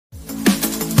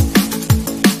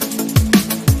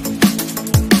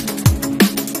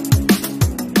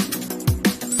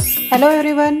Hello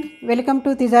everyone, welcome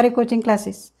to Tijare coaching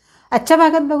classes. आजच्या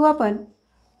भागात बघू आपण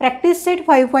प्रॅक्टिस सेट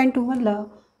 5.2 मधलं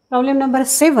प्रॉब्लेम नंबर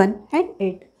 7 अँड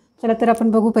 8. चला तर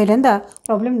आपण बघू पहिल्यांदा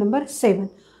प्रॉब्लेम नंबर 7.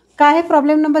 काय आहे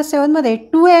प्रॉब्लेम नंबर 7 मध्ये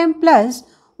 2m प्लस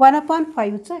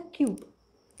 1/5चा क्यूब.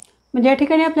 म्हणजे या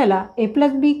ठिकाणी आपल्याला a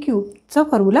plus B क्यूबचा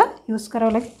formula use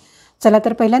करावा लागेल. चला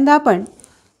तर पहिल्यांदा आपण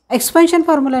एक्सपेन्शन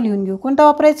फॉर्म्युला लिहून घेऊ. कोणता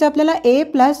वापरायचा आपल्याला? a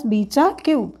प्लस बीचा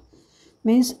cube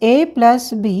means a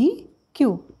plus B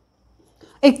cube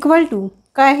equal to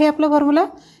काय आहे आपला formula?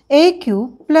 a cube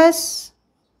plus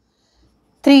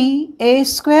 3a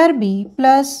square B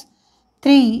plus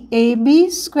 3ab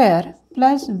square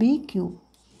plus B cube.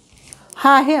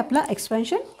 हा आहे आपला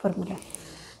एक्सपेन्शन फॉर्म्युला.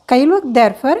 काही लोक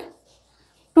दॅरफॉर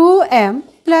 2m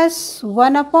plus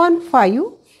 1/5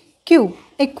 cube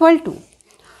equal to,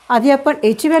 आधी आपण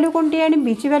एची व्हॅल्यू कोणती आहे आणि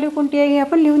बीची व्हॅल्यू कोणती आहे हे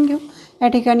आपण लिहून घेऊ. या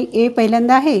ठिकाणी ए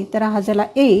पहिल्यांदा आहे तर हा झाला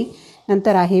ए,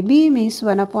 नंतर आहे बी मीन्स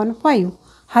 1/5,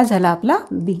 हा झाला आपला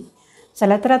बी.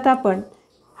 चला तर आता आपण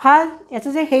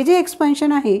याचं हे जे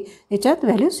एक्सपेन्शन आहे याच्यात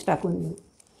व्हॅल्यूज टाकून घेऊ.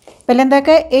 पहिल्यांदा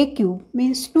काय? ए क्यूब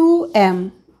मीन्स 2m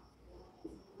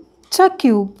चा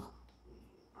cube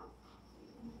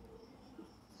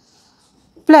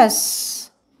plus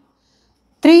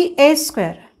 3a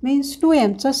square means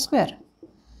 2mचा square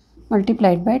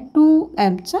multiplied by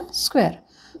 2mचा square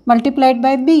multiplied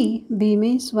by B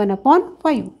means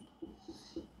 1/5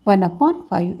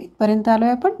 इथपर्यंत आलो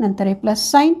आहे आपण. नंतर ए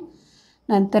प्लस साईन,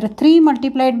 नंतर 3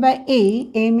 multiplied by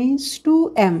A means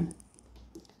 2m,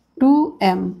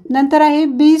 नंतर आहे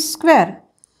बी स्क्वेअर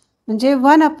म्हणजे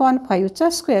 1/5चा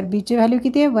स्क्वेअर. बीची व्हॅल्यू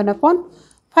किती आहे?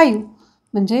 1/5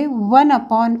 म्हणजे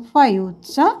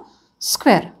 1/5चा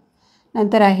स्क्वेअर.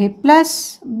 नंतर आहे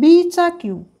प्लस बीचा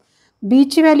क्यूब,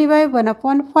 बीची व्हॅल्यू आहे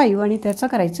 1/5 आणि त्याचा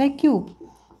करायचा आहे क्यूब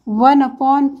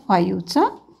 1/5चा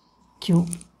क्यूब.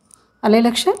 आले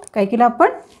लक्षात? काय केलं आपण?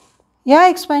 या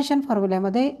एक्सपेन्शन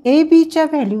फॉर्म्युल्यामध्ये ए बीच्या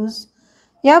व्हॅल्यूज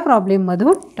या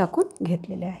प्रॉब्लेममधून टाकून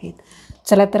घेतलेल्या आहेत.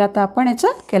 चला तर आता आपण याचं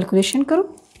कॅल्क्युलेशन करू.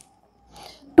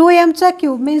 2mचा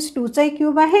क्यूब मीन्स 2चाही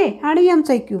क्यूब आहे आणि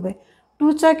mचाही क्यूब आहे.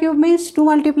 2चा cube means 2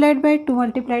 multiplied by 2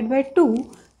 multiplied by 2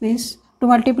 means 2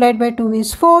 multiplied by 2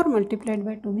 means 4 multiplied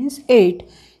by 2 means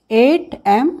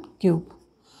 8m cube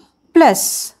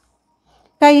plus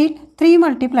काही 3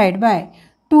 मल्टिप्लाइड बाय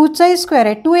 2चाही स्क्वेअर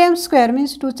आहे 2m स्क्वेअर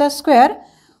मीन्स 2चा स्क्वेअर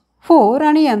 4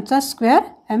 आणि mचा square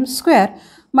m square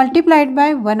multiplied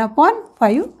by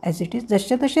 1/5 as it is,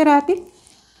 जसे तसे राहतील.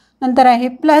 नंतर आहे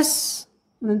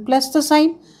प्लसचं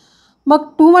sine, मग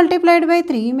 2 multiplied by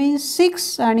 3 means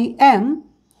 6 आणि m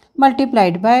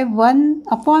multiplied by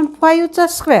 1/5चा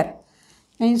square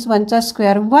means 1चा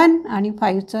square 1 आणि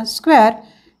 5चा स्क्वेअर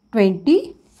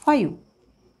 25.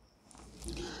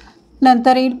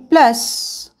 नंतर येईल plus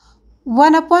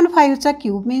 1/5चा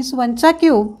cube means 1चा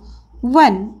cube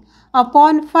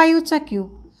 1/5चा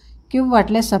cube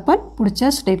वाटल्यास आपण पुढच्या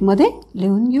स्टेपमध्ये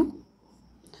लिहून घेऊ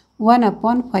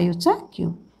 1/5चा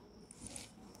क्यूब.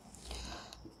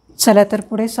 चला तर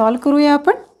पुढे सॉल्व करूया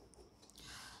आपण.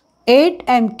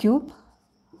 8m cube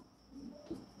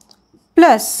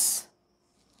plus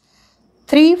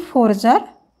 3 4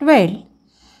 12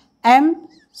 m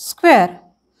square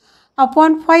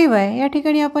upon 5 आहे. या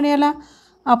ठिकाणी आपण याला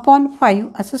अपॉन 5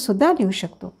 असं सुद्धा लिहू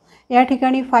शकतो. या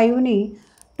ठिकाणी 5नी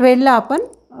 12ला आपण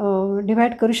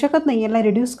डिवाइड करू शकत नाही, याला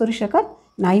रिड्यूस करू शकत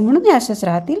नाही म्हणून हे असेच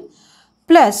राहतील.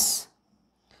 प्लस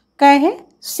काय आहे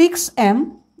 6m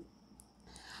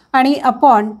आणि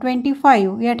अपॉन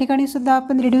 25 या ठिकाणी सुद्धा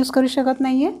आपण रिड्यूस करू शकत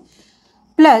नाही आहे.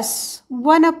 Plus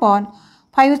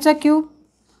 1/5चा cube,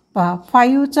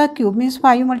 5चा cube means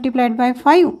 5 multiplied by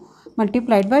 5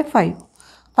 multiplied by 5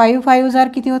 5 जार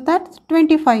किती होतात?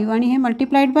 25 आणि हे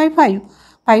मल्टिप्लाइड बाय 5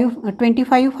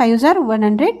 25 5 जार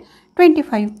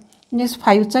 125 म्हणजे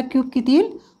 5चा क्यूब किती येईल?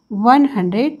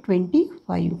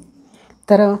 125.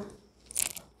 तर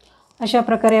अशा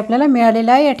प्रकारे आपल्याला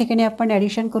मिळालेलं आहे. या ठिकाणी आपण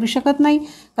ॲडिशन करू शकत नाही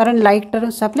कारण लाईक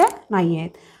टर्म्स आपल्या नाही आहेत.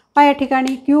 या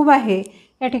ठिकाणी क्यूब आहे,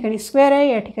 या ठिकाणी स्क्वेअर आहे,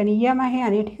 या ठिकाणी m आहे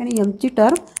आणि या ठिकाणी mची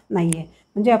टर्म नाही आहे.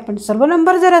 म्हणजे आपण सर्व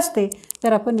नंबर जर असते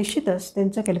तर आपण निश्चितच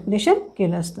त्यांचं कॅल्क्युलेशन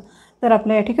केलं असतं. तर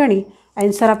आपल्या या ठिकाणी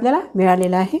ॲन्सर आपल्याला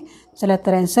मिळालेला आहे. चला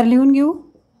तर ॲन्सर लिहून घेऊ.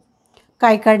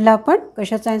 काय काढलं आपण?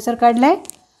 कशाचा ॲन्सर काढला आहे?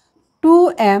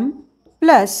 2m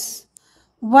प्लस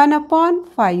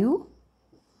 1/5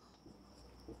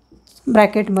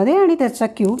 ब्रॅकेटमध्ये आणि त्याचा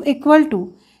cube equal to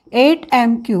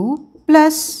 8m cube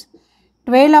plus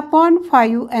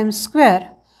 12/5m square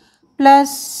plus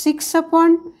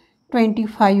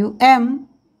 6/25m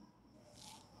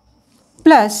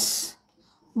plus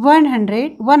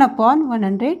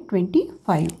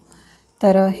 1/125.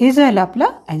 तर हे झालं आपलं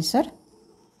ॲन्सर.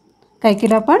 काय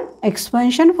केलं आपण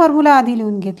एक्सपान्शन फॉर्म्युला आधी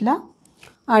लिहून घेतला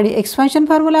आणि एक्सपान्शन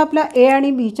फॉर्म्युला आपला ए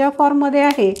आणि बीच्या फॉर्ममध्ये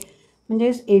आहे,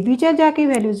 म्हणजेच ए बीच्या ज्या काही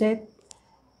व्हॅल्यूज आहेत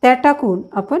त्या टाकून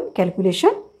आपण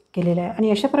कॅल्क्युलेशन केलेलं आहे.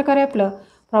 आणि अशा प्रकारे आपलं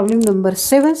प्रॉब्लेम नंबर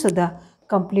 7सुद्धा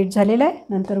कंप्लीट झालेला आहे.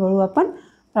 नंतर वळू आपण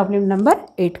प्रॉब्लेम नंबर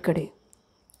 8कडे.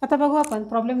 आता बघू आपण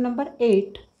प्रॉब्लेम नंबर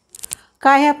 8.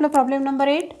 काय आहे आपलं problem number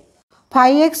 8?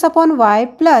 5x upon y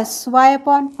plus y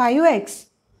upon 5x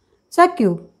चा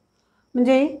क्यूब,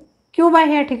 म्हणजे क्यूब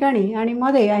आहे या ठिकाणी आणि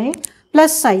मध्ये आहे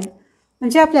प्लस साईन.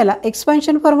 म्हणजे आपल्याला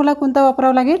एक्सपान्शन फॉर्म्युला कोणता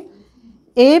वापरावा लागेल?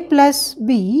 a plus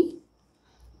B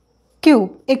cube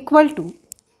equal to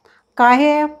काय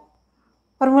आहे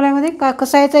फॉर्म्युल्यामध्ये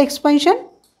कसं याचं expansion?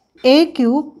 a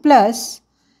cube plus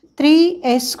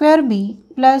 3a² b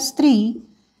plus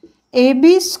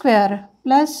 3ab²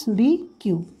 plus b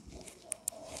cube.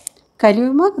 काय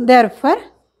लिहू मग? Therefore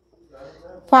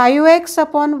 5x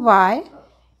upon y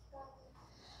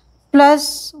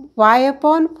plus y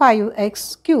upon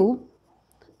 5x cube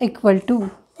equal to,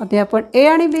 आता आपण ए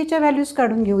आणि बीच्या व्हॅल्यूज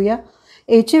काढून घेऊया.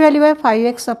 एची व्हॅल्यू आहे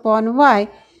 5x अपॉन y,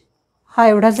 हा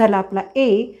एवढा झाला आपला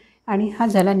ए आणि हा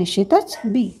झाला निश्चितच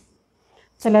बी.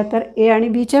 चला तर ए आणि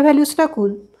बीच्या व्हॅल्यूज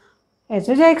टाकून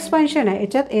याचं जे एक्सपान्शन आहे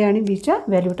याच्यात ए आणि बीच्या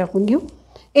व्हॅल्यू टाकून घेऊ.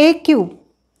 ए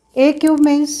क्यूब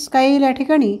मीन्स काय येईल या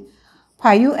ठिकाणी?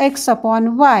 5x अपॉन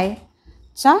y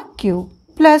चा cube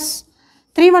plus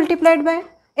 3 multiplied by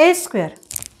a².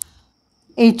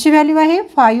 एची व्हॅल्यू आहे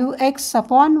 5x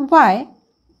अपॉन y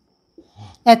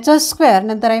याचं स्क्वेअर,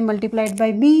 नंतर आहे मल्टिप्लाइड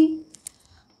बाय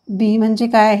बी म्हणजे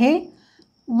काय आहे?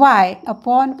 y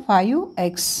upon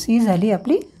 5x. ही झाली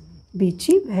आपली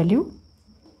बीची व्हॅल्यू.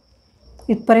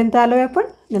 इथपर्यंत आलो आहे आपण.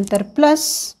 नंतर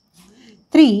plus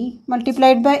 3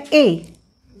 multiplied by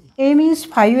A means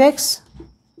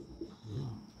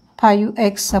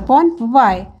 5x upon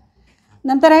y.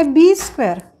 नंतर आहे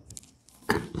b²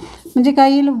 म्हणजे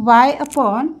काय येईल? y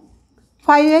अपॉन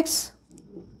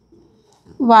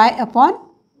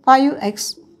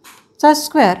 5x चा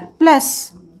स्क्वेअर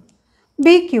प्लस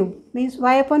बी cube means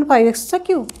y upon 5x चा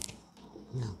क्यूब,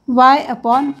 y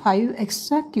अपॉन 5x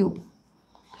चा क्यूब.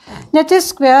 ज्याचे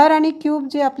स्क्वेअर आणि क्यूब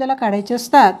जे आपल्याला काढायचे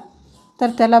असतात तर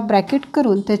त्याला ब्रॅकेट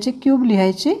करून त्याचे क्यूब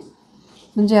लिहायचे,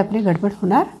 म्हणजे आपली गडबड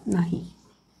होणार नाही.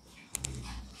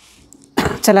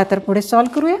 चला तर पुढे सॉल्व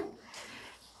करूया.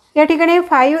 या ठिकाणी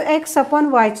 5x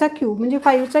अपॉन yचा क्यूब म्हणजे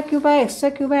 5चा क्यूब आहे, xचा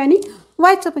क्यूब आहे आणि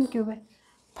yचा पण क्यूब आहे.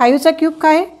 5चा क्यूब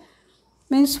काय आहे?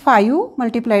 Means 5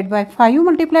 multiplied by 5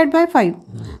 multiplied by 5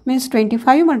 means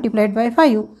 25 multiplied by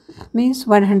 5 means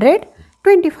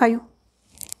 125.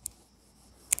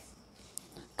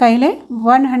 काय लिहिले?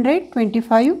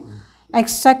 125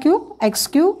 एक्सचा cube x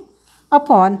cube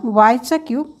upon वायचा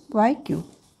cube Y cube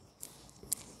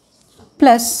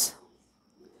plus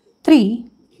 3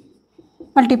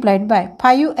 multiplied by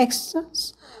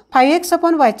 5x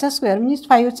upon वायचा square means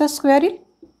 5चा square येईल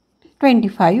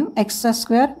 25 एक्सचा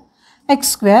square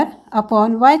x square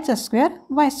upon वायचा square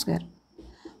Y square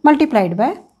multiplied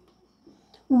by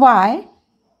Y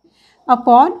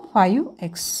upon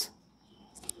 5x.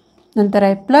 नंतर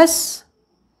आहे plus,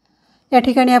 या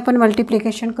ठिकाणी आपण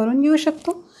मल्टिप्लिकेशन करून घेऊ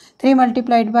शकतो. 3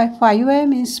 मल्टिप्लाइड बाय 5 आहे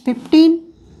मीन्स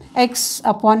 15x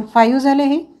अपॉन 5 झाले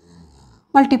हे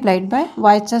multiplied by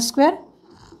वायचा square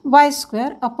Y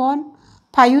square upon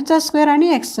 5चा square आणि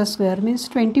एक्सचा स्क्वेअर मीन्स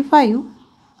 25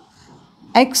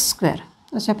 एक्स स्क्वेअर.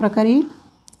 अशा प्रकारे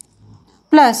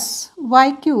plus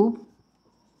y cube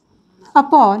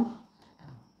upon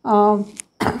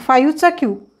 5चा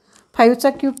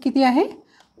cube किती आहे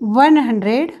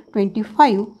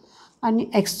 125 आणि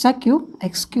एक्सचा क्यूब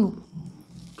एक्स क्यूब.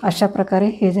 अशा प्रकारे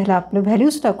हे झालं आपलं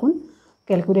व्हॅल्यूज टाकून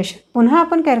कॅल्क्युलेशन. पुन्हा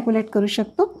आपण कॅल्क्युलेट करू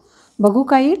शकतो. बघू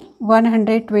काय येईल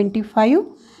 125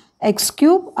 x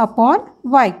cube upon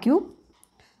Y cube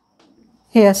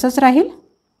हे असंच राहील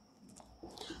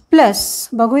प्लस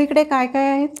बघू इकडे काय काय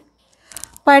आहेत.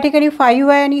 या ठिकाणी 5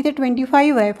 आहे आणि इथे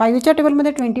 25 आहे. 5च्या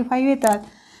टेबलमध्ये 25 येतात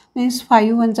मीन्स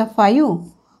 5 1 5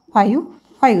 5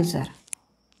 5 जर.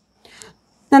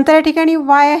 नंतर या ठिकाणी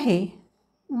वाय आहे.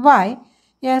 वाय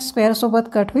या स्क्वेअरसोबत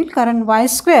कट होईल कारण Y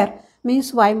square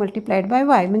means Y multiplied by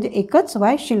Y म्हणजे एकच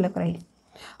वाय शिल्लक राहील.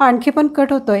 आणखी पण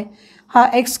कट होतो आहे. हा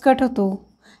एक्स कट होतो.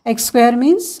 X square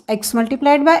means x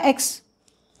multiplied by x.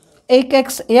 एक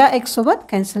एक्स या एक्ससोबत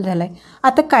कॅन्सल झाला आहे.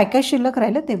 आता काय काय शिल्लक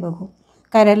राहिलं ते बघू.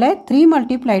 काय राहिलं आहे 3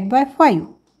 मल्टिप्लाइड बाय 5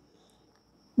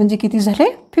 म्हणजे किती झाले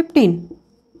 15.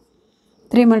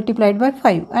 3 मल्टिप्लाइड बाय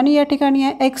 5 आणि या ठिकाणी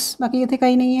आहे एक्स, बाकी इथे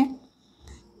काही नाही आहे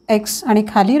एक्स आणि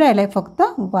खाली राहिलं आहे फक्त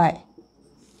वाय.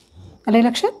 आले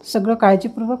लक्षात? सगळं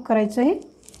काळजीपूर्वक करायचं आहे.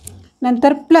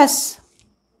 नंतर प्लस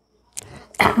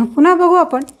पुन्हा बघू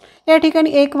आपण या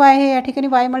ठिकाणी एक y आहे, या ठिकाणी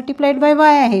y मल्टिप्लाइड बाय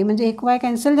y आहे, म्हणजे एक y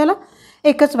कॅन्सल झाला,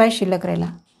 एकच y शिल्लक राहिला.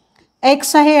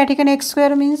 x आहे, या ठिकाणी x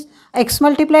square means x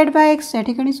multiplied by x, या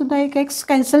ठिकाणी सुद्धा एक x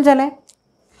कॅन्सल झाला आहे.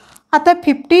 आता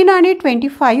 15 आणि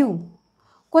 25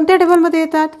 कोणत्या टेबलमध्ये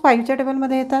येतात? 5च्या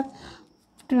टेबलमध्ये येतात.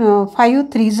 5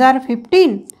 3 जार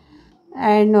 15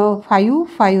 अँड 5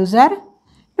 5 जार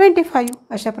 25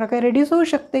 अशा प्रकारे रेड्यूस होऊ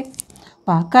शकते.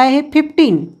 पहा काय आहे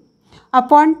 15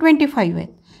 अपॉन 25 आहेत.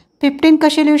 15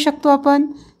 कसे लिहू शकतो आपण?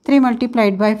 3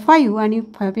 मल्टिप्लाइड बाय 5 आणि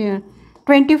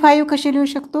 25 कसे लिहू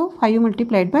शकतो? 5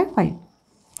 मल्टिप्लाइड बाय 5.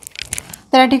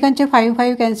 तर या ठिकाणचे 5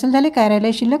 5 कॅन्सल झाले, काय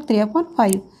राहिले शिल्लक?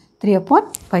 3/5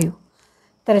 3/5.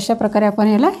 तर अशा प्रकारे आपण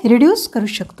याला रिड्यूस करू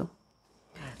शकतो.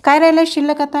 काय राहिलं आहे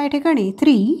शिल्लक आता या ठिकाणी?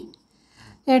 3.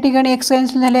 या ठिकाणी एक्स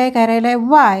कॅन्सल झाले आहे, काय राहिलं आहे?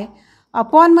 वाय.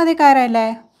 अपॉनमध्ये काय राहिलं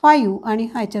आहे? 5 आणि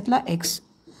ह्याच्यातला x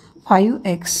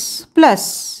 5x plus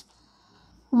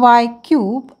y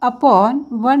cube upon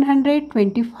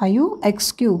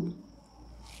 125x cube.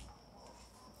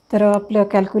 तर आपलं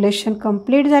कॅल्क्युलेशन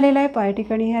कंप्लीट झालेलं आहे. या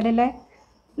ठिकाणी हे आलेलं आहे.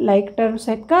 लाईक टर्म्स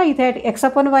आहेत का? इथे एक्स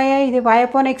अपॉन वाय आहे, इथे वाय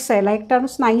अपॉन एक्स आहे. लाईक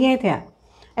टर्म्स नाही आहेत ह्या.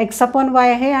 एक्स अपॉन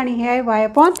वाय आहे आणि हे आहे Y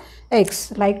upon x.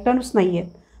 Like terms नाही आहेत.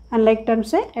 अनलाईक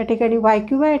टर्म्स आहे. या ठिकाणी वाय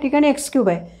क्यूब आहे, या ठिकाणी एक्स क्यूब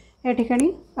आहे. या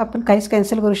ठिकाणी आपण काहीच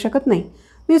कॅन्सल करू शकत नाही.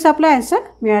 मीन्स आपला ॲन्सर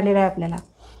मिळालेला आहे आपल्याला.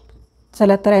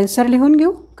 चला तर ॲन्सर लिहून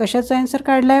घेऊ. कशाचा ॲन्सर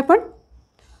काढला आहे आपण?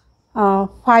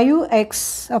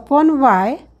 5x upon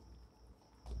Y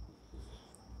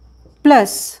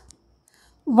plus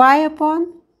y upon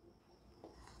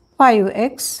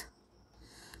 5x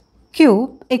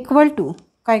cube equal to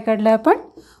काय काढलं आहे आपण?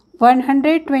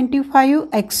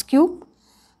 125x cube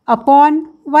upon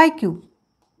Y cube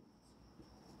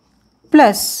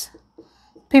plus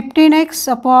 15x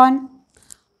upon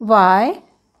Y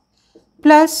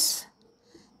plus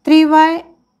 3y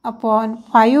upon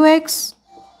 5x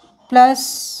plus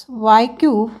y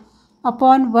cube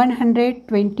upon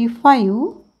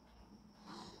 125.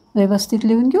 व्यवस्थित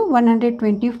लिहून घेऊ.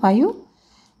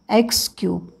 125x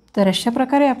cube. तर अशा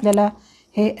प्रकारे आपल्याला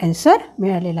हे ॲन्सर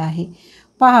मिळालेलं आहे.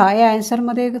 पहा या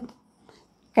ॲन्सरमध्ये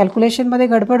कॅल्क्युलेशनमध्ये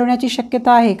गडबड होण्याची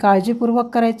शक्यता आहे. काळजीपूर्वक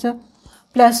करायचं.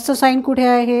 प्लसचं साईन कुठे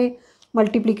आहे?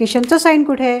 मल्टिप्लिकेशनचं साईन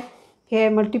कुठे आहे? हे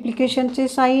मल्टिप्लिकेशनचे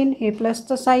साईन, हे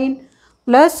प्लसचं साईन.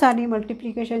 प्लस आणि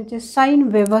मल्टिप्लिकेशनचे साईन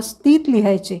व्यवस्थित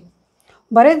लिहायचे.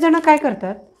 बरेच जण काय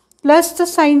करतात? प्लसचं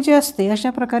साईन जे असते अशा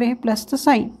प्रकारे हे प्लसचं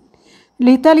साईन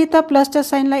लिहिता लिहिता प्लसच्या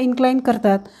साईनला इन्क्लाइन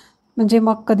करतात. म्हणजे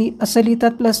मग कधी असं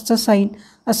लिहितात प्लसचं साईन,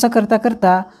 असं करता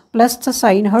करता प्लसचं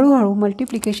साईन हळूहळू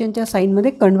मल्टिप्लिकेशनच्या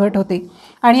साईनमध्ये कन्व्हर्ट होते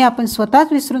आणि आपण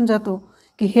स्वतःच विसरून जातो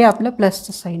की हे आपलं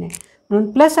प्लसचं साईन आहे.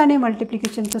 म्हणून प्लस आणि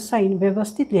मल्टिप्लिकेशनचं साईन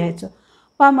व्यवस्थित लिहायचं.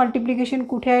 पहा मल्टिप्लिकेशन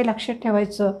कुठे आहे लक्षात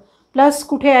ठेवायचं. प्लस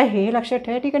कुठे आहे हे लक्षात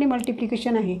ठेवा. या ठिकाणी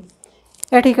मल्टिप्लिकेशन आहे,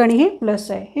 या ठिकाणी हे प्लस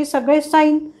आहे. हे सगळे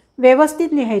साईन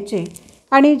व्यवस्थित लिहायचे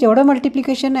आणि जेवढं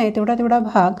मल्टिप्लिकेशन आहे तेवढा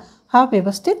भाग हा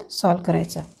व्यवस्थित सॉल्व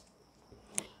करायचा.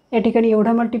 या ठिकाणी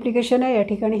एवढं मल्टिप्लिकेशन आहे, या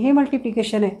ठिकाणी हे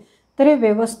मल्टिप्लिकेशन आहे. तर हे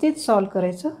व्यवस्थित सॉल्व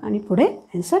करायचं आणि पुढे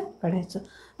ॲन्सर काढायचं.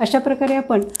 अशा प्रकारे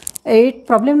आपण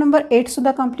प्रॉब्लेम नंबर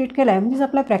 8सुद्धा कंप्लीट केला आहे. म्हणजेच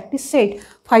आपला प्रॅक्टिस सेट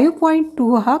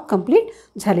 5.2 हा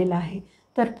कंप्लीट झालेला आहे.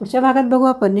 तर पुढच्या भागात बघू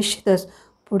आपण निश्चितच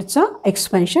पुढचा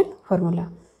एक्सपेन्शन फॉर्म्युला.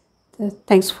 तर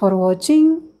thanks for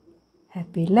watching.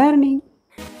 Happy learning.